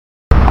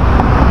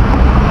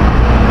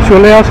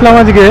চলে আসলাম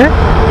আজকে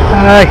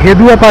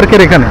হেদুয়া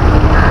পার্কের এখানে।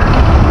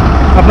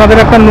 আপনাদের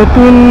একটা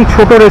নতুন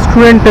ছোট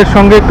রেস্টুরেন্টের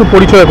সঙ্গে একটু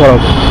পরিচয়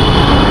করাবো।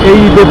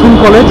 এই বেথুন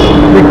কলেজ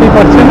দেখতেই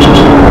পাচ্ছেন,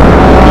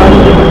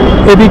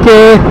 এদিকে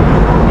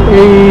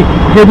এই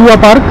হেদুয়া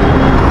পার্ক।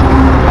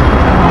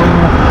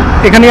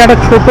 এখানে একটা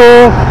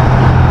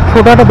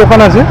ছোট একটা দোকান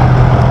আছে,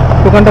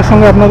 দোকানটার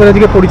সঙ্গে আপনাদের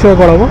আজকে পরিচয়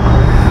করাবো।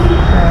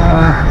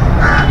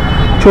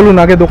 চলুন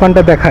আগে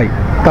দোকানটা দেখাই,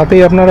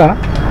 তাতেই আপনারা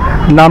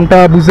নামটা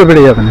বুঝতে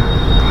পেরে যাবেন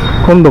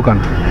কোন দোকান।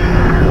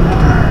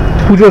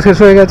 পুজো শেষ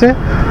হয়ে গেছে,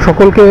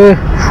 সকলকে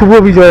শুভ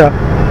বিজয়া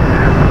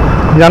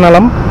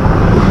জানালাম।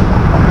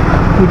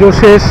 পুজো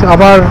শেষ,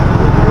 আবার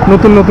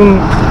নতুন নতুন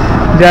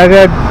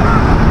জায়গায়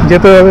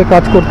যেতে হবে,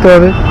 কাজ করতে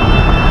হবে,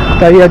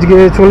 তাই আজকে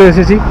চলে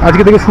এসেছি।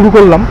 আজকে থেকে শুরু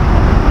করলাম।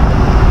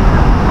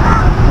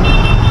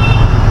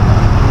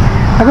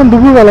 এখন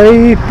দুপুরবেলা এই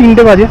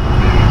 3টে বাজে,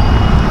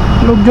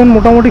 লোকজন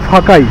মোটামুটি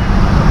ফাঁকাই।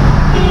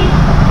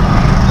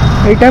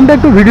 এই টাইমটা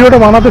একটু ভিডিওটা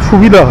বানাতে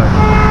সুবিধা হয়,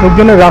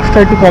 লোকজনের রাশটা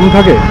একটু কম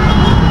থাকে,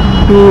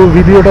 একটু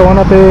ভিডিওটা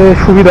বানাতে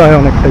সুবিধা হয়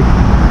অনেকটাই।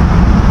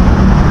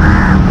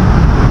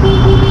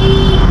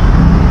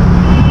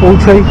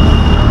 পৌঁছাই,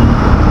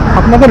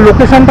 আপনাদের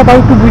লোকেশানটা তাও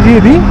একটু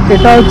বুঝিয়ে দিই।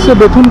 এটা হচ্ছে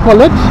বেথুন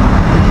কলেজ।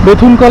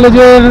 বেথুন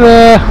কলেজের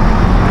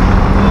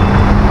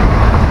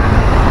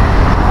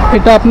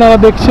এটা আপনারা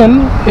দেখছেন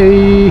এই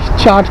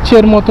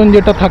চার্চের মতন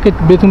যেটা থাকে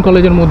বেথুন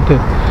কলেজের মধ্যে,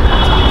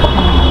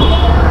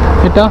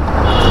 এটা।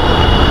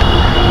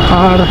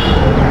 আর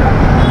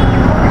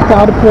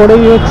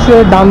তারপরেই হচ্ছে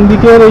ডান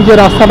দিকের এই যে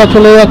রাস্তাটা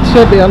চলে যাচ্ছে,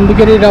 ডান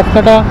দিকের এই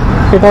রাস্তাটা,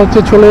 এটা হচ্ছে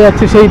চলে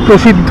যাচ্ছে সেই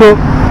প্রসিদ্ধ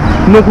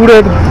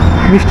নকুরের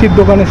মিষ্টির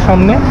দোকানের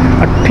সামনে।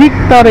 আর ঠিক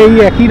তার এই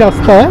একই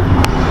রাস্তায়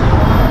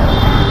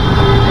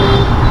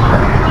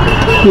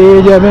পেয়ে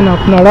যাবেন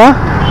আপনারা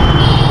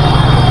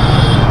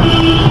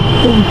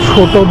এই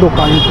ছোট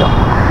দোকানটা।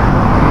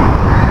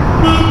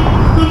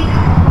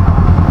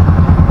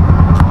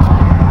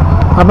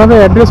 আপনাদের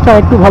অ্যাড্রেসটা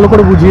একটু ভালো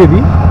করে বুঝিয়ে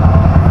দিই।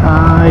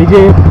 এই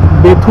যে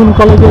বেথুন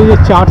কলেজের যে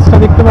চার্চটা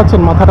দেখতে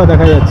পাচ্ছেন, মাথাটা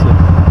দেখা যাচ্ছে,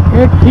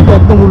 এর ঠিক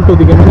একদম উল্টো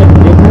দিকে, মানে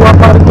হেদুয়া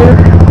পার্কের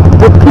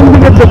দক্ষিণ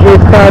দিকের যে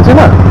গেটটা আছে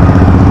না,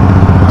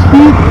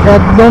 ঠিক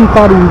একদম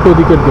তার উল্টো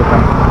দিকের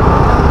দোকান,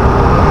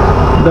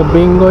 দ্য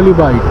বেঙ্গলি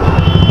বাইট।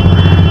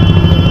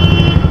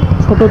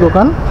 ছোট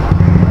দোকান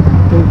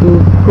কিন্তু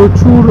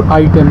প্রচুর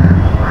আইটেম,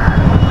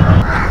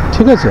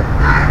 ঠিক আছে।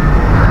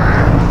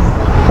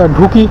 তা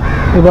ঢুকি,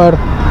 এবার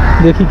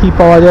দেখি কি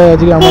পাওয়া যায়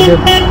আজকে, আমাদের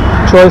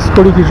চয়েস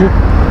করি কিছু।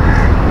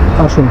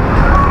 আসুন।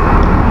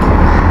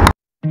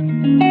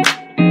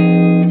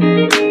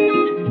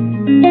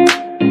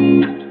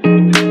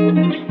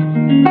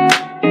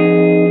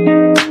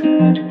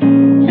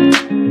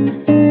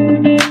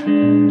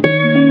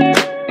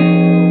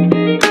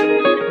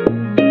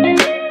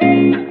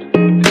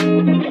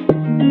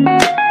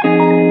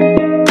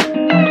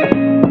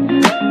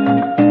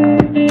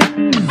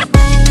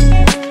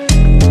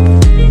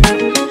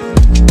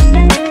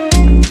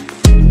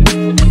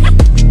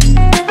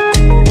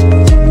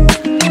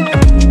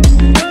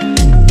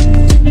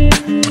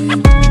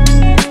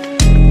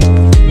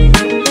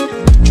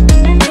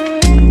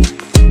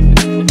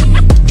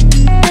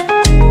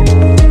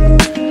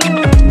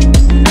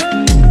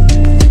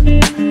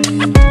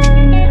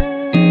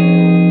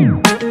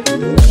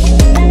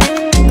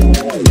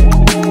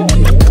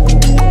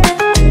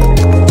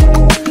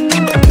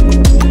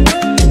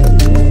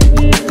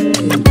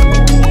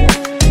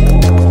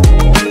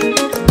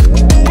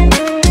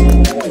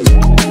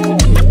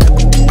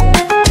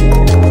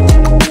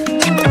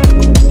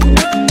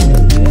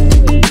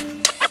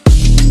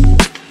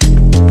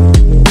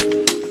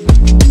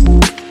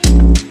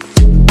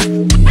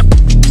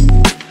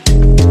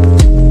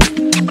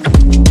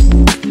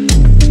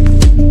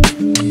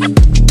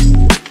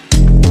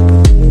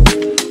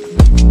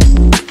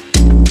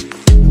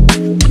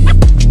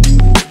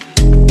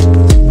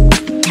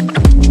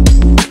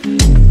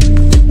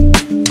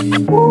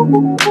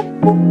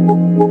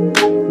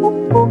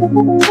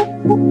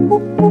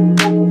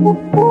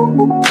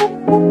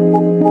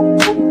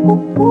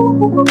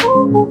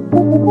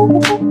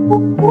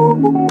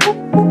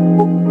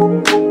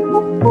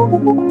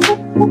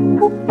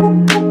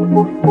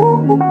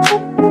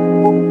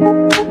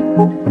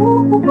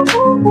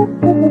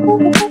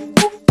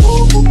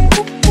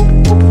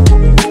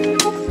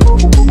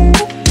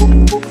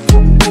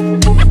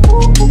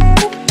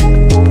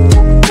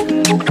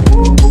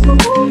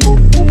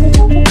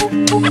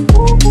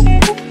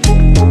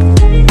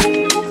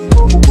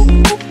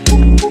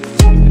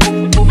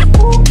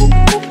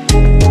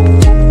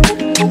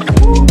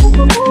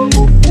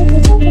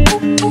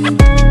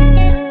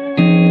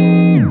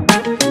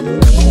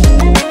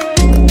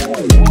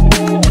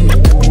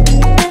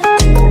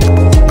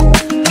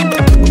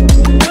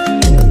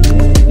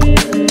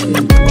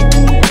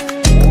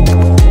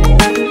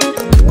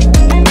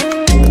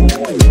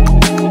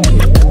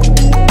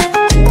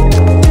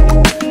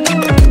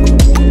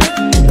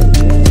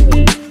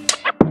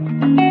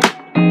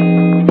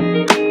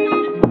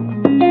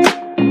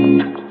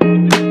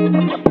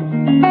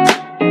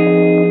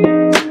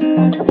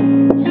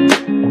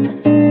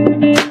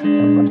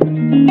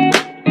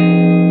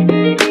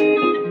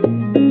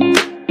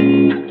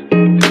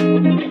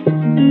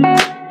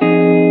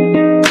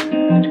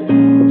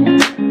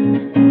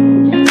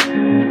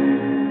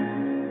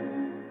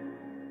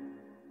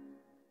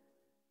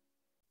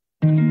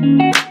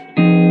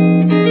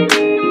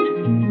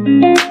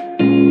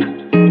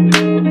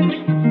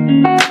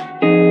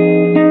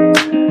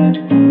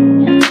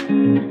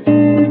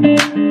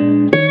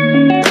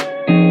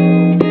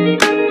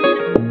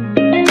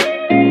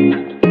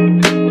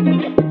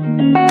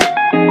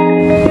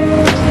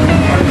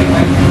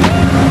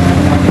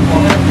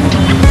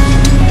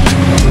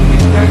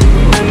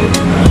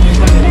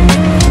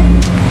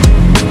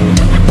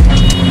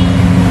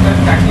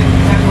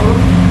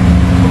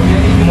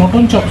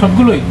 চপ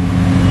সবগুলোই?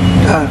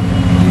 হ্যাঁ,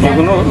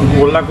 এগুলো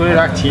গোল্লা করে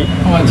রাখছি,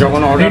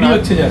 যখন রেডি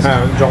হচ্ছে।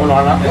 হ্যাঁ, যখন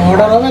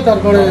অর্ডার হবে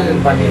তারপরে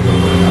বানিয়ে দেবো।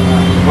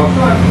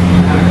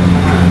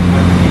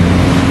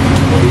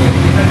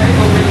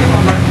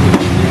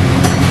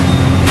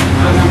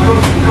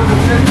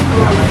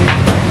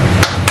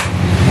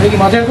 এটা কি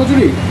মাছের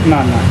কচুরি? না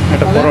না,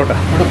 এটা পরোটা।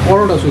 এটা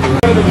পরোটা শুধু।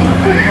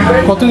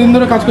 কতদিন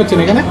ধরে কাজ করছেন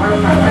এখানে?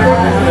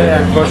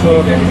 1 বছর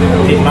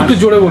 3 মাস। একটু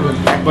জোরে বলবেন।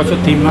 1 বছর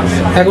 3 মাস।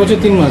 1 বছর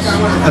 3 মাস।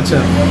 আচ্ছা।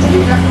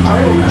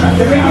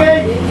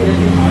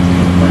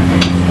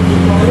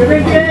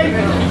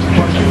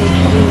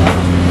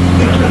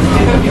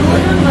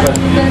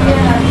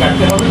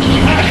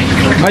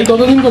 ভাই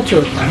কতদিন করছো?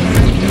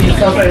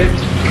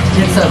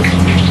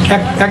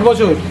 1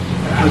 বছর।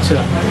 আচ্ছা,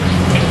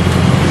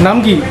 নাম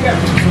কি?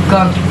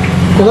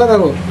 কোথায়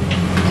থাকো?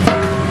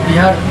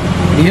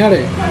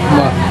 বিহারে।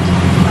 বাহ,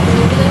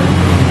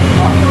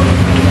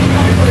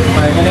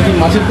 এখানে কি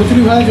মাছের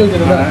কচুরি ভাড়া চলছে?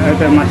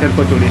 এটা মাছের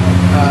কচুরি।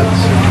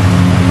 আচ্ছা,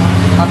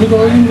 আপনি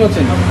কতদিন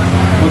করছেন?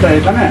 ওটা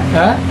এখানে?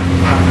 হ্যাঁ,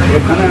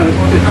 এখানে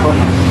হচ্ছে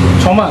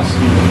 6 মাস।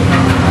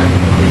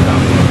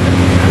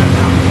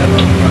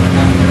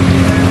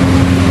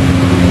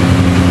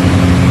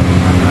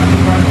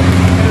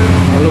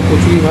 ভালো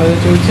কচুরি ভাজা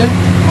চলছে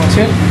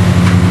মাছের।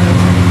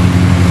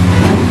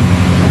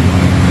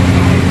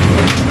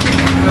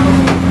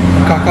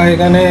 কাকা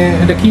এখানে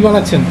এটা কি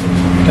বানাচ্ছেন?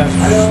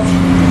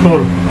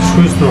 Role,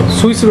 Swiss roll.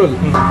 Swiss roll.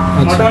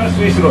 আচ্ছা, mutton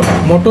Swiss roll.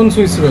 Mutton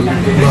Swiss roll.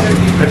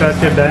 এটা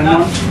হচ্ছে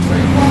ডায়মন্ড।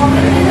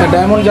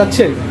 ডায়মন্ড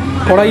যাচ্ছে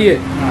কড়াইয়ে।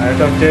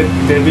 এটা হচ্ছে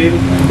টেবিল।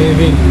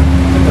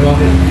 এবং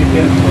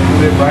চিকেন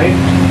কুরকুরে বাইট।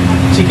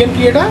 চিকেন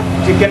কি এটা?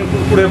 Chicken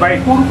Kurkure byte.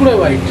 Kurkure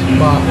byte.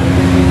 বাহ,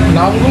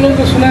 নামগুলো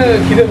তো শুনে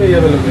খিদে পেয়ে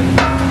যাবে লোকের।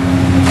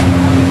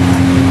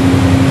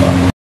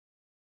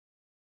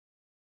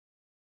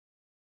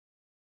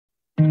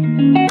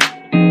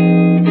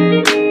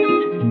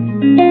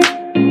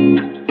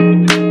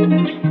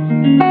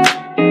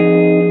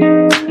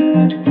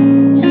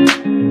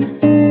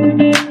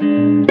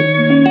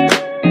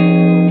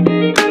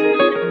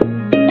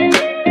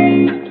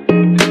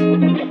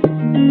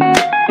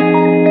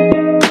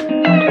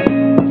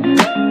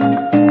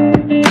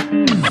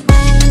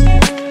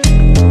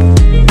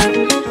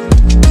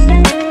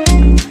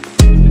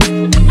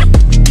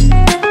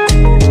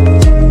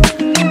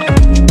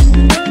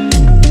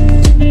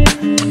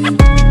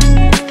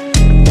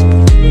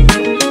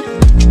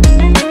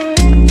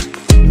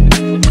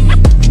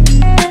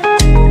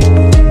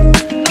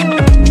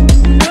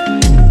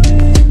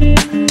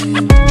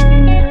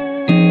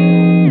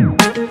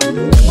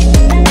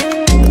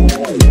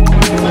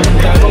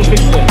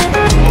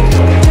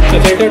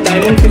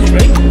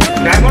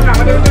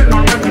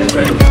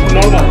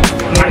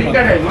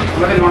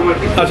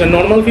 আচ্ছা,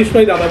 নর্মাল ফিশ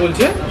ফ্রাই দাদা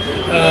বলছে।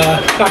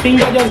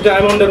 কাটিংটা জাস্ট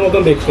ডায়মন্ডের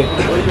মতন দেখতে।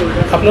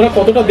 আপনারা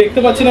কতটা দেখতে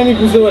পাচ্ছেন আমি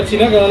বুঝতে পারছি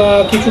না, কেননা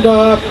কিছুটা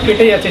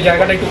কেটে যাচ্ছে,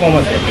 জায়গাটা একটু কম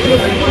আছে।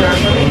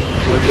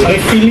 আমি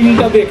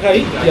ফিলিংটা দেখাই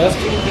জাস্ট।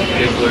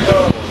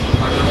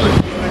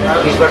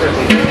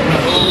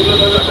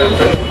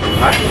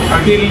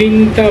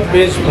 ফিলিংটা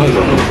বেশ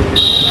ভালো,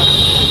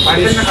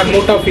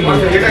 মোটা ফিলিং।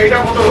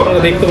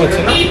 আপনারা দেখতে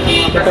পাচ্ছেন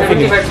মোটা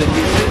ফিলিং।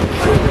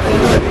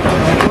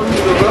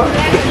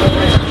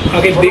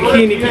 আগে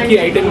দেখিয়ে নি কি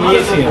আইটেম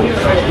নিয়েছি।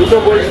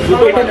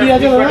 এটা কি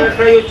আছে দাদা?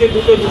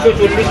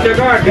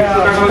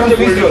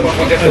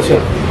 আচ্ছা,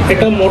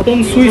 এটা মটন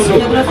সুইস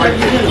রোল।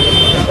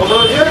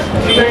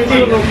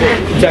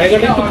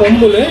 জায়গাটা একটু কম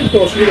বলে একটু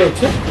অসুবিধা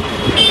হচ্ছে।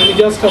 আমি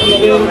জাস্ট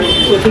আপনাদের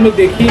প্রথমে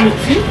দেখিয়ে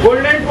নিচ্ছি।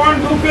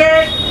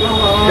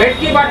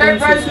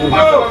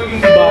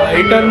 বা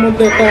এটার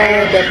মধ্যে একটা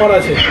ব্যাপার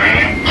আছে,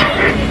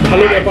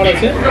 ভালো ব্যাপার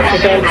আছে।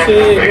 সেটা হচ্ছে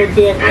এর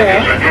মধ্যে একটা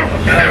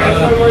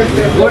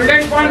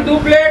গোল্ডেন পয়েন্ট 2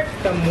 প্লেট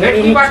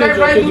ভেটকি বাটার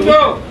ফ্রাই দুটো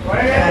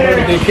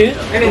দেখে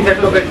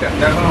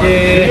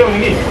যে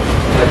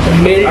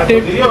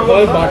মেল্টেড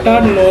হয়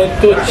বাটার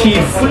নয়তো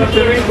চিজ,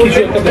 কিছু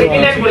একটা দেওয়া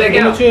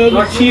আছে।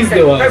 চিজ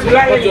দেওয়া আছে।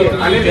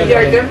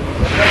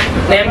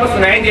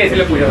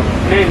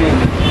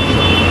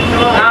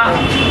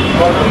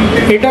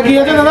 এটা কি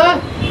আছে দাদা?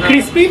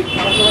 ক্রিসপি?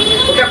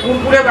 ওটা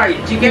Kurkure byte,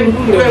 chicken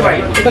Kurkure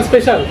byte. এটা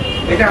স্পেশাল।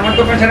 এটা আমার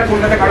দোকান ছাড়া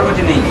কলকাতা কারো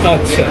কাছে নেই।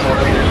 আচ্ছা,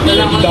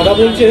 দাদা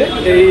বলছে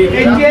এই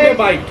কুরকুরে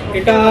বাইট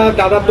এটা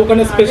দাদার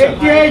দোকানে স্পেশাল,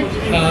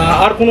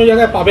 আর কোনো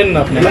জায়গায় পাবেন না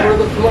আপনারা।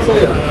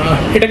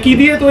 এটা কি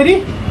দিয়ে তৈরি?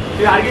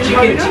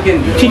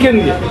 চিকেন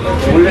দিয়ে।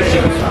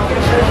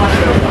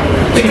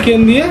 চিকেন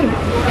দিয়ে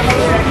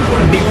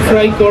ডিপ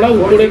ফ্রাই করা,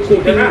 উপরে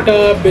কোটিংটা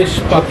বেশ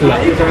পাতলা,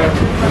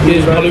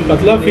 বেশ ভালোই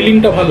পাতলা,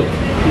 ফিলিংটা ভালো।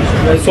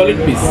 Solid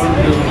piece.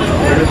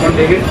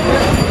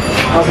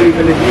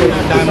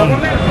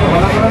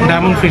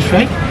 Diamond fish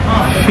fry,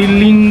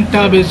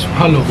 ফিলিংটা বেশ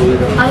ভালো,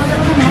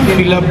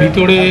 ফিল আপ,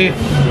 ভিতরে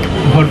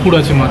ভরপুর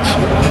আছে মাছ।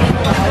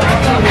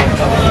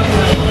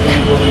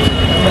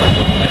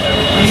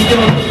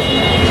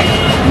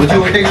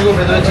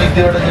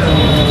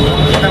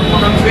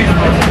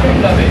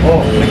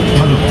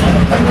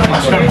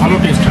 ভালো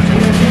টেস্ট আছে।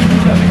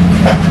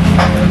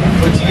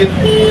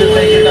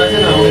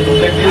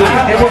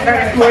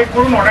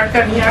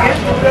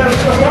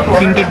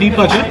 তিনটে ডিপ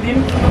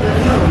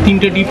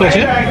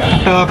আছে,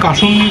 একটা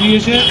কাসুন্দি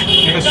দিয়েছে,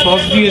 একটা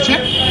সস দিয়েছে,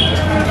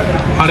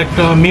 আর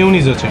একটা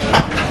মেয়োনিজ আছে।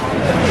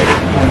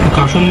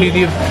 কাসুন্দি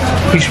দিয়ে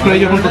ফিশ ফ্রাই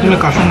যখন প্রথমে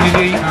কাসুন্দি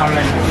দিয়েই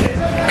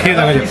খেয়ে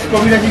দেখা যাচ্ছে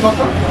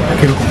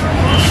কীরকম।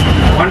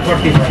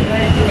 140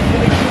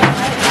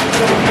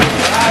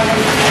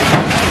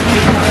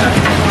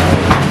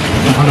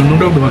 ভালো, নো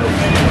ডাউট ভালো।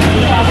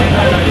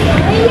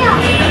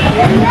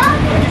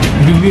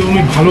 রিভিউ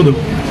আমি ভালো দেবো।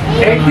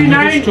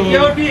 89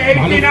 KOT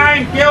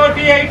 89 KOT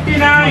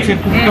 89 মাছের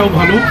পুরটাও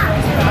ভালো,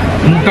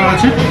 মোটা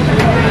আছে,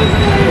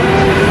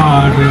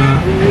 আর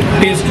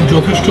টেস্ট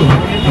যথেষ্ট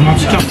ভালো।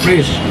 মাছটা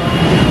ফ্রেশ,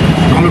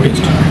 ভালো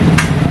টেস্ট।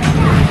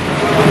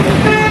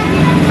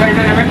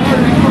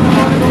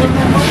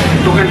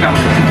 টোকেনটা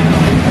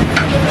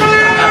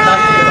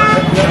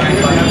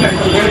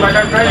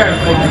বাটার ফ্রাই আর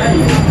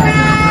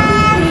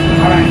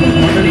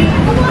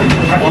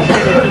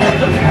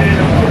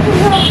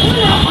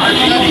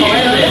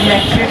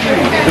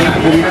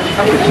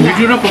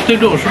ভিডিওটা করতে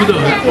একটু অসুবিধা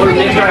হয়,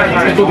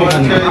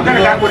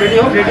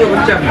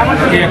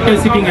 একটা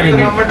সিটিং এরিয়া,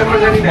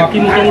 বাকি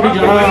মোটামুটি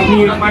যারা আপনি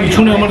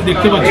পিছনে আমার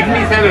দেখতে পাচ্ছেন,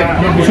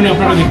 পিছনে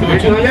আপনারা দেখতে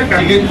পাচ্ছেন,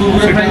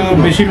 সেটা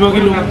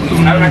বেশিরভাগই লোক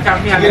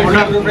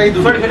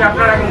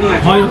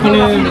হয় ওখানে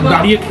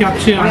দাঁড়িয়ে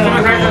খাচ্ছে, আমরা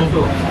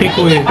টেক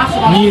ওয়ে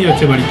নিয়ে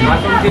যাচ্ছে বাড়িতে।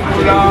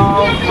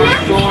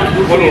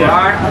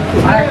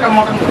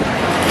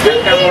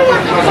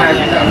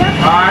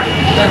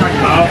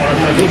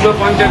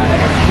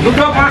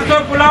 দুটো 500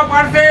 পোলাও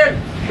পার্সেল,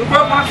 দুটো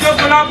 500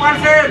 পোলাও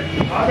পার্সেল।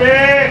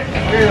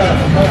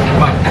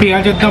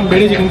 পেঁয়াজের দাম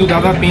বেড়েছে, কিন্তু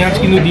দাদা পেঁয়াজ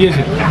কিন্তু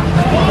দিয়েছে,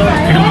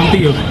 এটা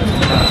মানতেই হবে।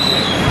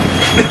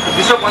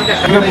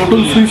 এটা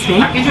মটন সুইচ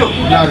রোল,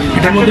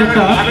 এটার মধ্যে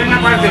একটা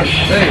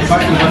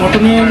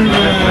মটনের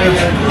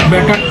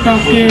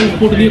ব্যাটারটাকে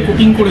উপর দিয়ে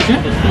কোটিং করেছে,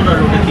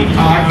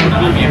 আর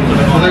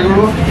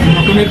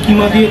মটনের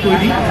কিমা দিয়ে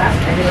তৈরি,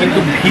 কিন্তু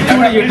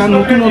ভিতরে যেটা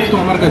নতুনত্ব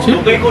আমার কাছে,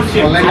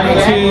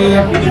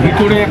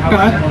 ভিতরে একটা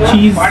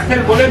চিজ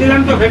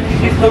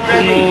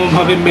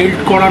কোনোভাবে মেল্ট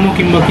করানো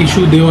কিংবা কিছু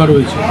দেওয়া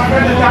রয়েছে।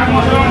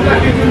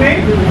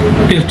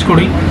 টেস্ট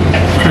করেই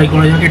ট্রাই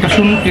করা যাক।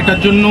 এটার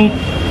জন্য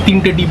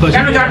 3টে ডিপ আছে,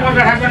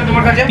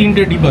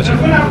 3টে ডিপ আছে।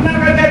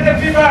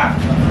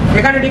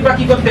 এখানে ডিব্বা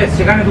কি করতে এসছে?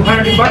 সেখানে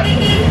দুখানা ডিব্বা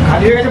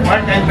খালি হয়ে গেছে,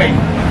 ভালো টাইম পাই।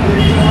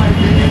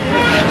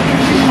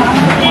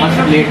 পাঁচ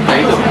প্লেট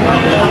তাই তো,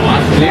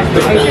 5 প্লেট তো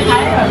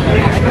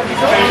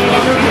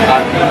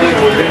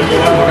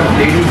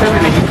প্লেট হিসাবে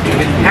নাকি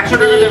 100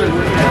 টাকা দেবেন।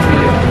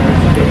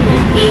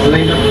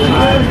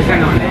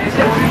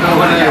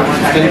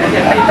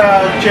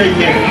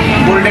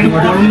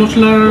 গরম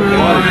মশলার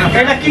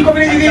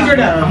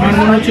আমার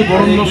মনে হচ্ছে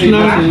গরম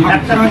মশলার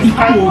ভাতটা একটু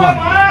ওভার,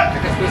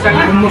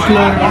 গরম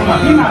মশলার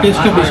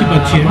টেস্টটা বেশি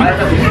পাচ্ছি আমি,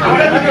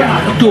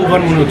 একটু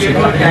ওভার মনে হচ্ছে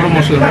গরম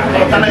মশলা।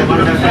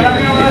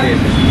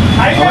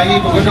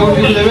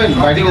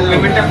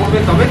 পেমেন্টটা করবে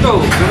তবে তো,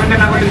 পেমেন্টটা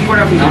না করলে কি করে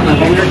আপনি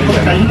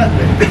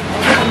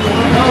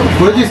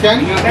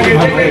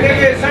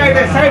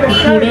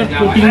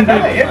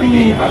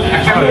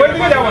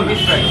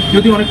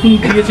যদি অনেকক্ষণ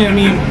দিয়েছে,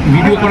 আমি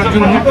ভিডিও করার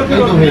জন্য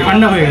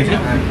ঠান্ডা হয়ে গেছে।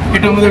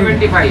 এটা আমাদের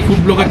ফুড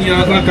ব্লগার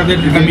যারা করে তাদের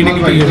মেনে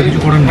নিতেই হবে, কিছু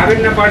করার না,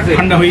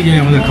 ঠান্ডা হয়ে যায়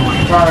আমাদের খাবার।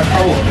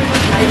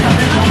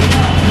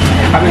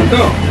 খাবেন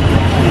তো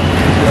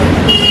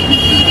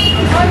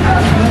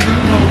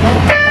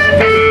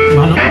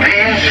ভালো।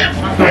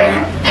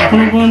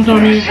 এখনো পর্যন্ত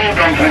আমি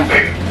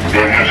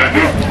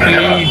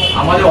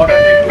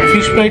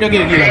ফিশ ফ্রাইটাকে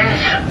এগিয়ে রাখবো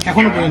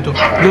এখনো পর্যন্ত,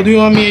 যদিও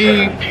আমি এই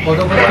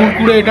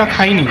কুরকুরে এটা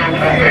খাইনি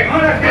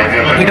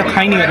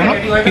এখনো,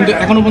 কিন্তু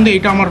এখনো পর্যন্ত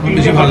এটা আমার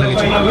বেশি ভালো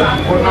লেগেছে।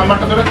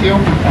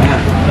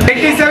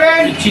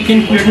 চিকেন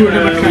কুরকুরে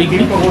ট্রাই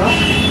করি।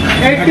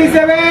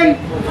 87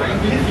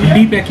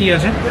 ডিপ একই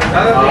আছে,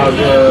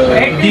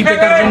 ডিপ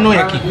এটার জন্য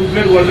একই,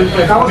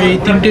 এই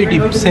 3টে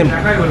ডিপ সেম,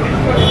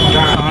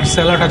 আর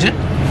স্যালাড আছে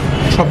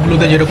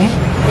সবগুলোতে যেরকম।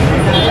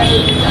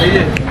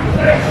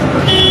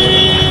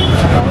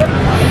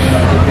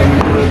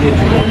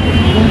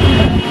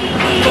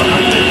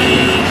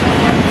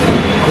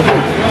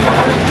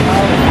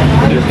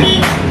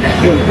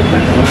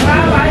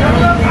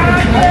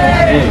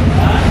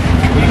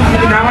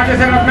 নাম আছে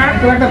স্যার আপনার?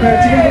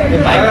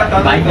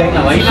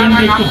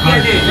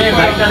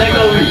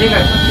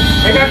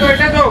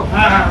 এটা তো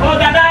ও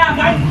দাদা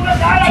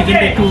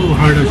চিকেনটা একটু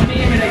হার্ড আছে।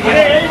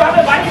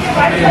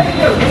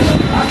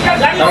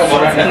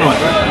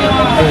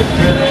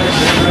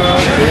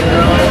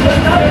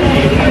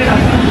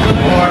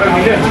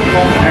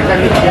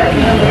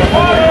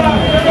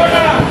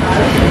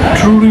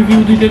 ট্রু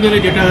রিভিউ দিতে গেলে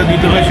যেটা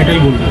দিতে হয় সেটাই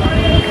বলবো।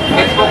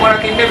 ভেজ পকোড়া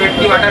 3টে,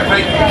 ভেটকি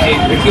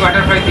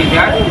বাটারফ্রাই 3টে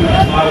আর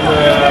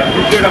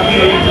দুটো আপনি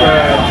ওই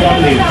কর্ন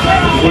দিন,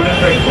 গোল্ডেন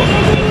ফ্রাই কর্ন।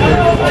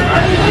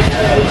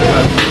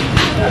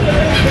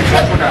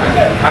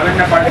 খাবেন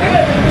না পারলে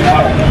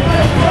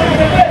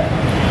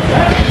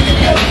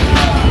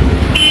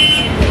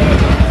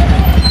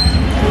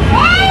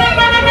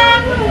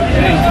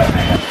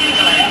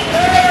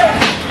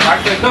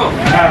তো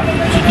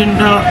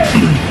চিকেনটা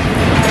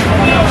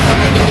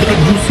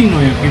জুসি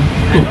নয় আর কি,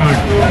 একটু হার্ড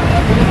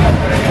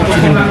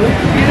চিকেনটা।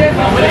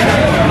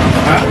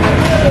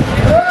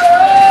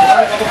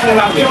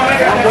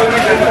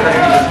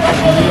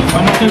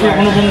 আমার থেকে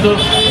এখনো পর্যন্ত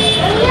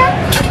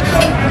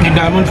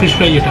ডায়মন্ড ফিশ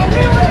ফ্রাই এটা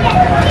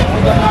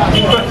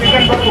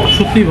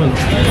সত্যিই ভালো,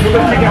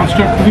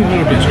 মাছটা খুবই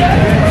ভালো টেস্ট।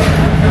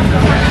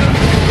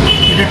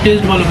 এটা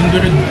টেস্ট ভালো, কিন্তু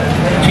এটা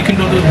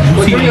চিকেনটা তো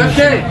জুসি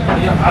হচ্ছে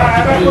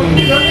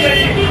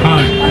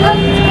হার্ড।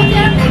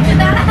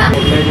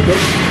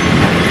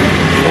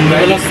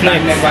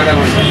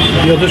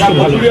 যথেষ্ট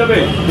ভালো।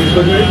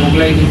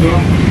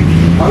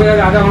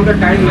 আধা ঘন্টা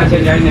টাইম আছে,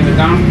 যাই নেবে,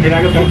 কারণ এর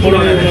আগে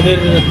আমাদের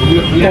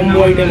কম্বো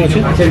আইটেম আছে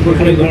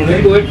অনেক ধরনের,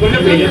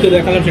 যেহেতু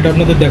দেখালাম সেটা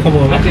আপনাদের দেখাবো।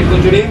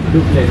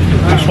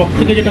 আর সব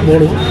থেকে যেটা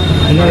বড়,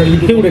 ওনারা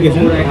লিখেও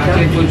রেখেছেন,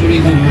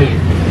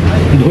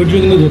 ধৈর্য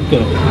কিন্তু ধরতে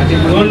হবে,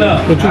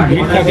 প্রচুর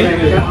ভিড় থাকে,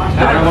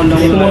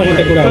 সময়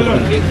মতো করে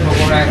আসবেন।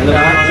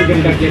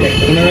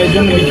 ওনারা এর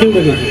জন্য লিখেও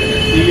রেখেছে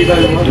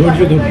ধৈর্য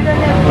ধরুন।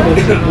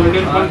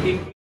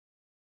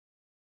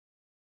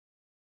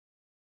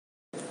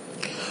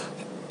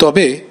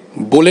 তবে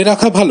বলে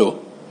রাখা ভালো,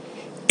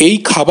 এই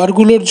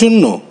খাবারগুলোর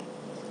জন্য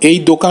এই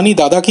দোকানি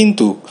দাদা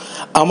কিন্তু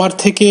আমার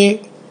থেকে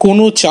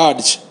কোনো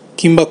চার্জ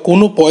কিংবা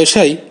কোনো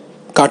পয়সাই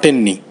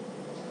কাটেননি।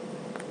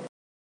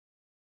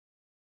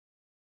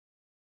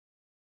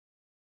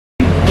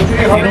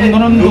 এরকম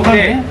ধরনের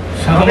দোকানে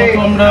সাধারণত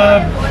আমরা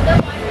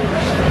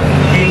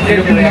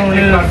এরকম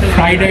ধরনের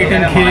ফ্রাইড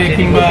আইটেম খেয়ে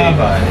কিংবা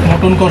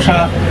মটন কষা,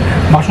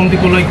 বাসন্তী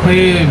কলাই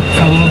খেয়ে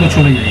সাধারণত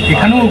চলে যাই।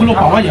 এখানেও ওগুলো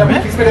পাওয়া যাবে,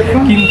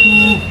 কিন্তু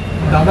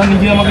দাদা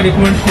নিজে আমাকে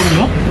রেকমেন্ড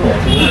করলো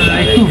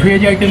একটু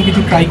ভেজ আইটেম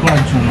কিছু ট্রাই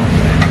করার জন্য।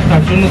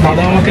 তার জন্য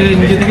দাদা আমাকে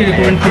নিজে থেকে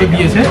রেকমেন্ড করে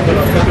দিয়েছে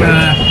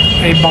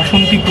এই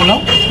বাসন্তী পোলাও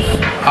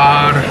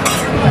আর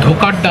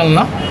ধোকার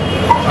ডালনা,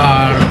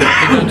 আর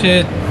এটা হচ্ছে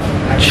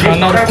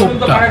ছানার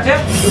কোপ্তা।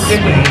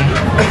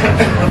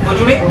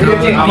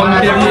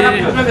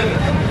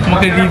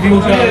 আমাকে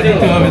রিভিউটা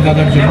দিতে হবে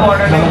দাদার জন্য।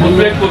 দাদা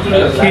বলবে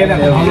খেয়ে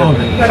দেখো, ভালো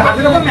হবে,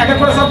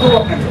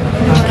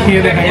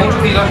 খেয়ে দেখা যাক।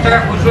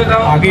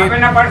 আগে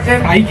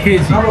ফ্রাই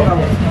খেয়েছি,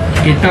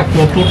 এটা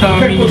কতটা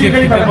আমি নিজে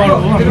খেতে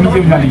পারবো আমি নিজে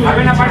জানি,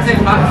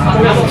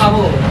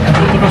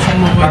 কতটা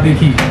সম্ভব হয়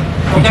দেখি।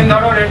 এটা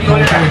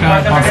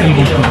পার্সেল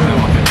করতে হবে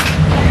আমাকে,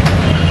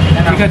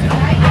 ঠিক আছে?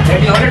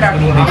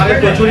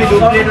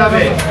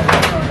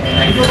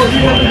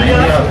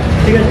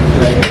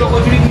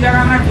 কচুরি কি জায়গা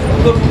আমরা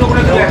দুটো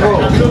করে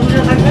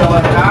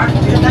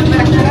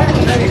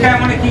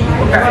মানে কি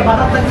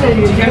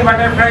চিকেন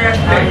বাটারফ্রাই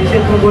আছে,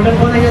 গোল্ডেন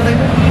কর্ন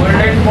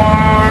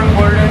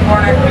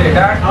এক প্লেট,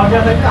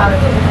 আর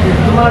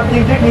তোমার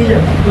 3 প্লেট নিয়ে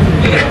যাবে,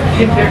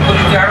 3 প্লেট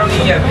কচুরি আরও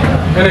নিয়ে যাবে,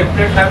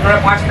 তারপরে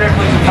 5 plate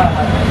kachori,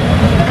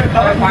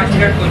 5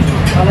 plate kachori,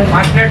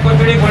 5 plate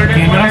kachori, golden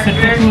corn এক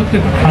প্লেট,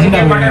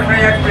 চিকেন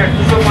বাটারফ্রাই এক প্লেট,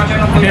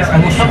 295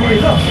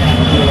 টাকা।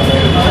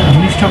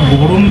 জিনিসটা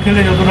গরম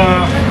খেলে যতটা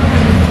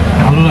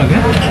ভালো লাগে,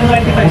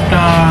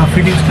 ওটা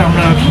ফিলিংসটা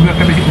আমরা খুব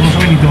একটা বেশি কোনো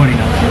সময় নিতে পারি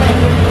না।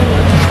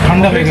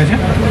 ঠান্ডা হয়ে গেছে,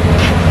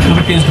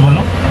 তবে টেস্ট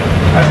ভালো,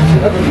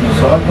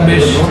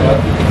 বেশ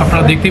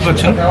আপনারা দেখতেই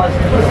পাচ্ছেন,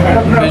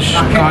 বেশ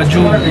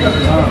কাজু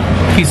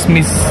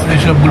কিশমিশ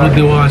এসবগুলো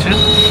দেওয়া আছে,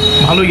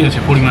 ভালোই আছে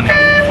পরিমাণে।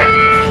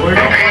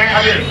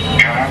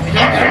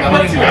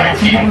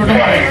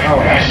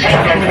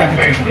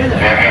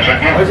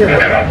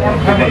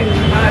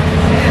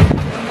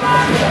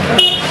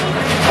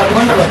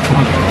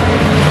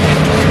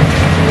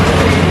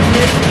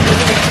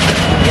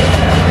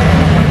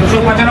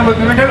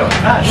 পেমেন্ট হলো,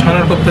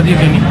 সানার কোপ্তা দিয়ে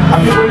দিই।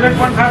 আপনি গোল্ডেন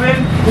কর্ন খাবেন,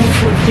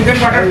 চিকেন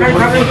বাটারফ্রাই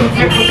খাবেন, 2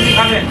 প্লেট কচুরি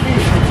খাবেন।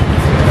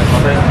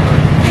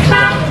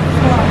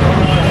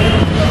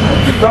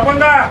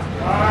 তপনদা,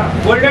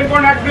 golden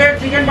corn 1 plate,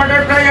 chicken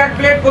butter fry 1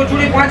 plate,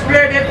 kachori 5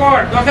 plate, এর পর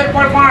 10 এর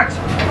পর 5।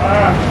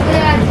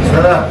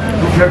 দাদা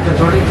 2 প্লেট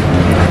কচুরি,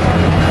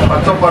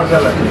 500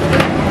 পার্সেল আছে,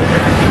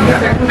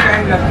 একটু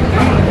টাইম লাগবে,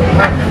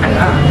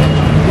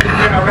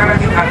 অর্ডার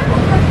আছে থাকবো,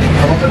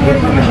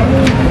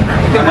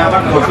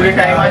 আবার কচুরি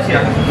টাইম আছে,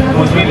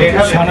 কচুরি লেট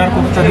হবে। সানার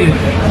কোপ্তা দিয়ে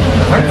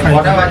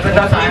কটা বাজবে?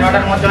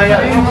 9:30টার মধ্যে হয়ে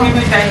যাবে, 15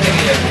 মিনিট টাইম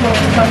লেগে যাবে,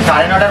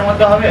 9:30টার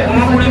মধ্যে হবে,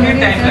 15 মিনিট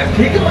টাইম লাগবে।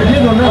 ঠিক আছে,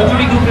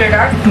 কচুরি 2 প্লেট,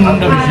 আর একটু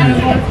নুনটা বেশি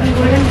হয়েছে,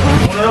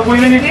 15-20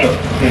 মিনিট তো।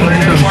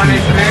 কর্ন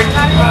 1 প্লেট,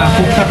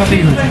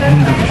 কোপ্তাটাতেই হয়েছে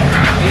নুনটা বেশি।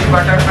 फिश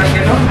बटर का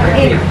किलो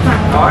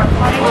और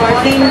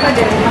 3 का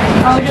दे,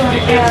 और जो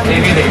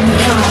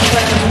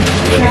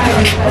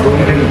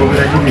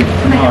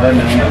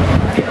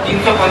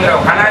 315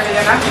 खाना है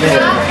लेना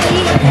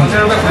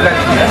 15 रुपये खुला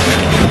दीजिए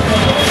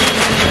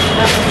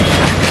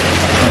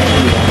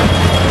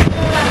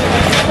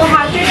तो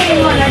हाथ में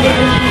नहीं वाला दे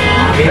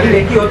दो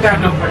एक ही होता है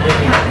हम लोग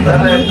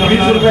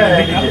 20 रुपये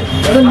है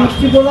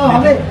মিষ্টি পোলাও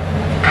হবে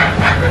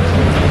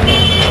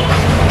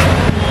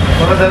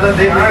थोड़ा दादा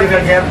दे दीजिएगा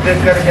गैप देख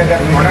करके अगर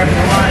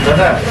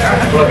दादा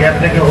थोड़ा गैप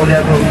देके हो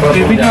जाए तो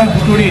টেবিটা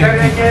দুটোরই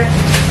একই।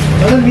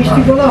 দাদা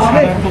মিষ্টি পোলাও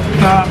হবে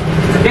কোপ্তা,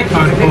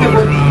 তারপর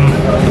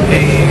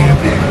এই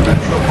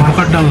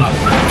ভোকার ডাল্লা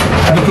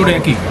দুটোর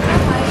একই,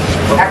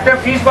 একটা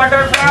ফিশ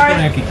বাটার ফ্রাই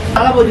একই।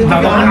 দাদা বলছি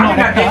দাদা বললো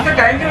আমারটা দেখতে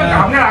টাইম দিবেন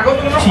আপনার আগে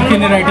তো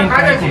চিকেনের আইটেম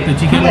ট্রাই করতে,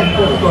 চিকেন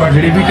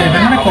গ্রেভি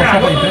টাইপের মানে কষা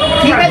টাইপের,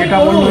 যেটা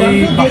বললো এই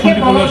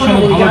বাসন্তী পোলাওর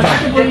সঙ্গে ভালো যায়,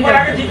 একবার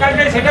আগে চিকেন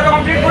খাই সেটা তো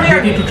কমপ্লিট করি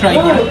এটি একটু ট্রাই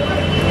করে।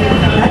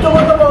 এত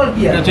কথা বলার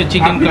কি এটা আছে হচ্ছে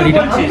চিকেন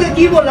কারিটা। আমি তো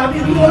কি বললাম আপনি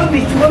শুধু বলো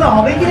মিষ্টি পোলাও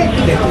হবে কি না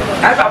একটু দেখো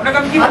হ্যাঁ তো আপনাকে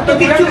আমি কি আর তো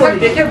কিচ্ছু বলি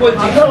দেখে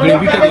বলছি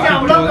গ্রেভিটা বেশি একটু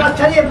আমরা কাজ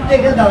ছাড়িয়ে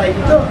দেখে দাঁড়াই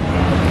তো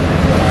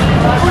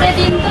पूरे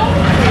दिन तो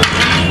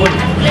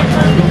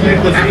प्लेट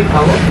कचौरी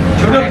खाओ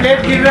छोटो प्लेट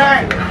गिर रहा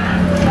है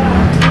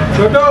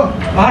छोटो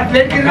बाहर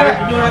प्लेट गिर रहा है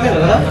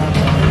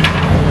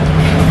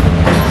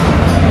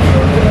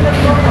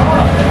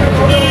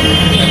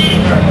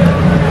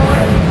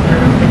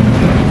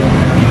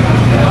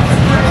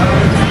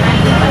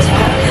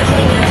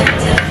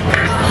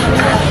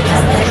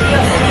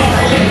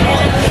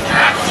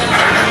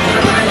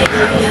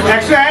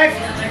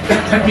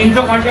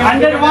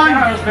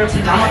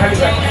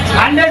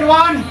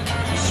 $101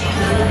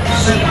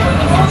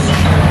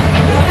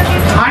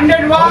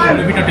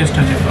 গ্রেভিটা টেস্ট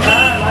আছে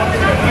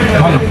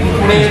ভালো,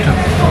 টেস্টটা।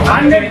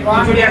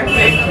 कचौड़ी एक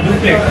प्लेट दो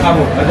प्लेट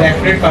खाओ मतलब एक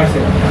प्लेट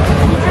पार्सल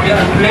कचौड़ी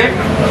दो प्लेट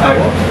खाओ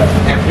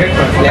एक प्लेट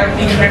पार्सल या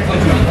तीन प्लेट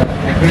कचौड़ी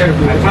एक प्लेट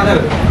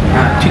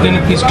हाँ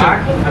চিকেনের পিসটা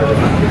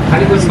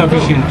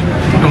সাফিসিয়েন্ট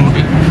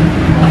মোটামুটি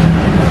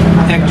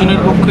একজনের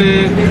পক্ষে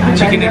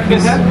চিকেনের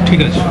পিস ঠিক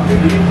আছে।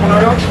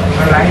 15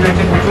 লাইন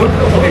আছে প্রচুর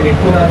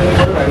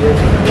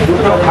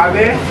দুটো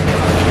খাবে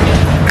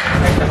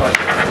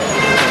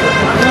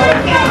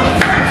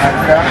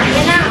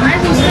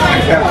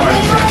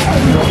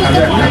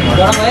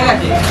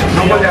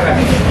নম্বর জায়গা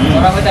নেই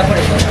बाबू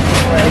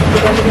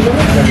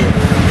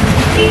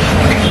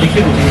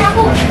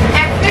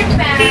एक प्लेट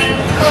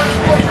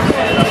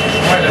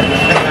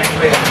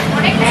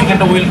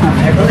চিকেনটা ওয়েল কুক,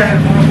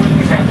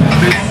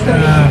 বেশ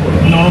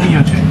নরমই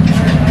আছে,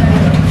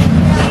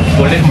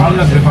 ভালো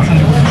লাগবে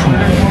বাসন্তী পোলাওর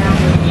সঙ্গে।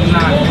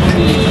 না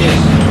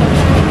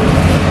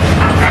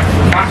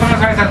 500 না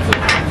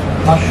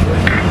 750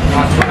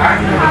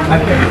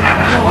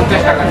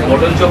 50 টাকা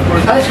মটন চপ করে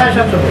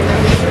 750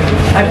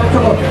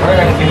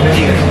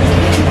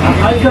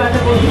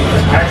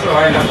 আড়াইশো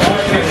হয় না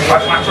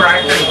 500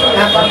 আড়াইশো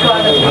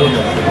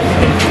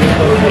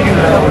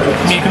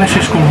আমি এখানে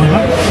শেষ করবো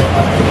এবার,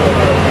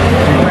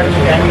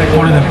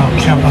 পরে দেখা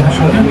হচ্ছে আপনাদের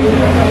সঙ্গে।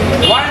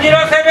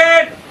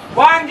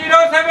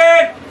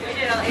 107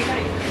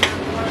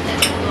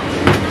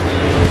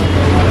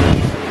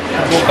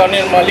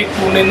 দোকানের মালিক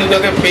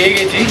পূর্ণেন্দুদাকে পেয়ে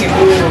গেছি,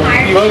 কিন্তু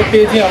কীভাবে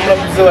পেয়েছি আমরা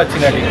বুঝতে পারছি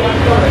না ঠিক,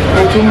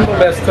 প্রচণ্ড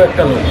ব্যস্ত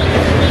একটা লোক।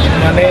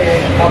 মানে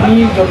আমি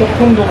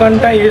যতক্ষণ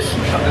দোকানটায়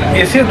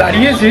এসে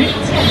দাঁড়িয়েছি,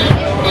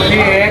 যে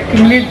 1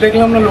 মিনিট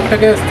দেখলাম না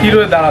লোকটাকে স্থির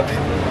হয়ে দাঁড়াতে,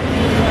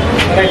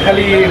 মানে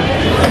খালি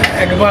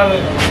একবার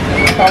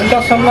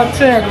কাউন্টার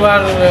সামলাচ্ছে, একবার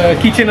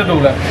কিচেনে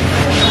দৌড়াচ্ছে।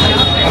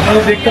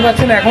 আপনারা দেখতে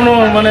পাচ্ছেন এখনও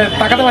মানে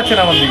তাকাতে পারছেন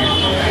আমার দিকে।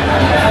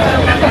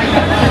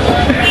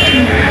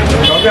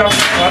 তবে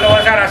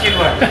ভালোবাসার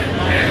আশীর্বাদ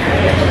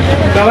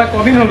দাদা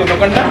কদিন হলো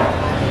দোকানটা?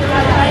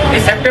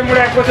 এই সেপ্টেম্বরে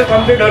 1 বছর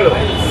কমপ্লিট হলো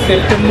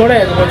সেপ্টেম্বরে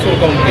 1 বছর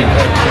কমপ্লিট।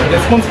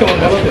 রেসপন্স কেমন?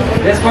 ভালো তো?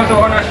 রেসপন্স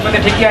ওখানে আসবে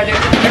ঠিকই আছে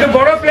একটু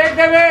বড় প্লেট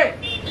দেবে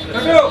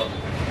ছোটু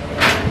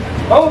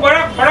বাবু বড়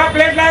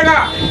প্লেট লাগা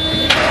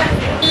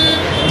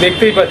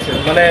দেখতেই পাচ্ছেন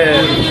মানে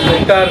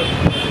লোকটার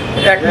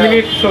 1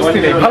 মিনিট স্বস্তি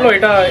নেই। ভালো,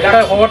 এটা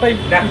হওয়াটাই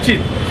উচিত,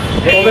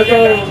 তবে তো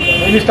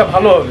জিনিসটা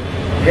ভালো হবে।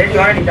 রেডি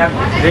হয়নি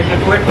রেডি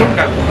ওয়েট করুন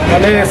না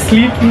মানে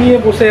স্লিপ নিয়ে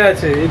বসে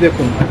আছে, এই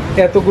দেখুন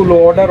এতগুলো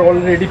অর্ডার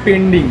অলরেডি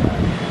পেন্ডিং,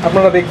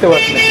 আপনারা দেখতে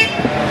পাচ্ছেন।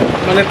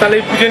 মানে তাহলে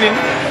বুঝে নিন।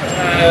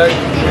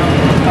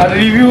 আর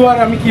রিভিউ আর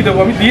আমি কী দেবো,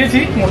 আমি দিয়েছি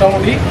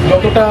মোটামুটি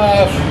যতটা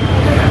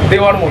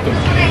দেওয়ার মতো,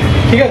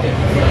 ঠিক আছে।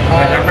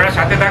 আর আপনারা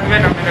সাথে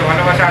থাকবেন আপনাদের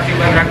ভালোবাসা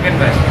আশীর্বাদ রাখবেন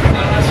ব্যাস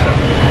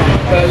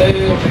তাহলে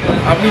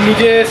আপনি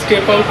নিজে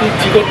স্টেপ আউট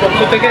জিগোর পক্ষ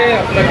থেকে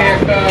আপনাকে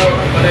একটা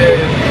মানে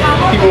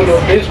কী বলবো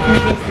বেস্ট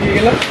বিজনেস দিয়ে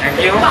গেলাম। থ্যাংক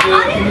ইউ যে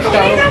জিনিসটা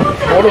আরও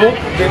বড় হোক।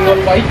 বেঙ্গল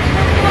বাইট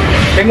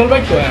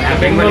তো হ্যাঁ,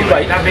 বেঙ্গলি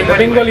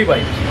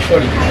বাইট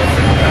সরি।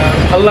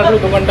 ভালো লাগলো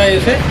দোকানটায়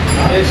এসে,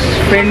 বেশ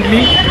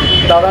ফ্রেন্ডলি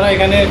দাদারা।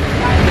 এখানে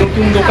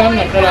নতুন দোকান,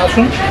 আপনারা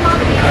আসুন।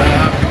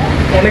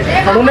 অনেক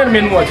ধরনের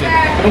মেনু আছে,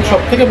 এবং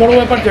সবথেকে বড়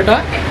ব্যাপার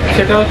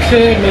সেটা হচ্ছে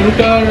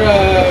মেনুটার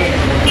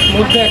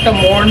মধ্যে একটা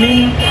মর্নিং,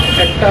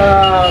 একটা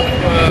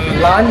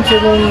লাঞ্চ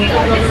এবং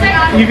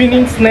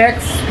evening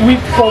snacks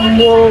with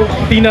combo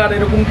dinner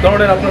এরকম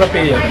ধরনের আপনারা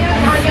পেয়ে যাবেন।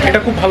 এটা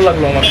খুব ভালো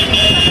লাগলো আমার।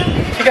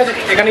 ঠিক আছে,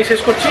 এখানেই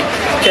শেষ করছি।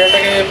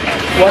 চ্যানেলটাকে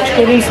ওয়াচ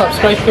করুন,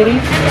 সাবস্ক্রাইব করুন,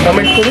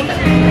 কমেন্ট করুন।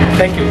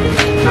 Thank you.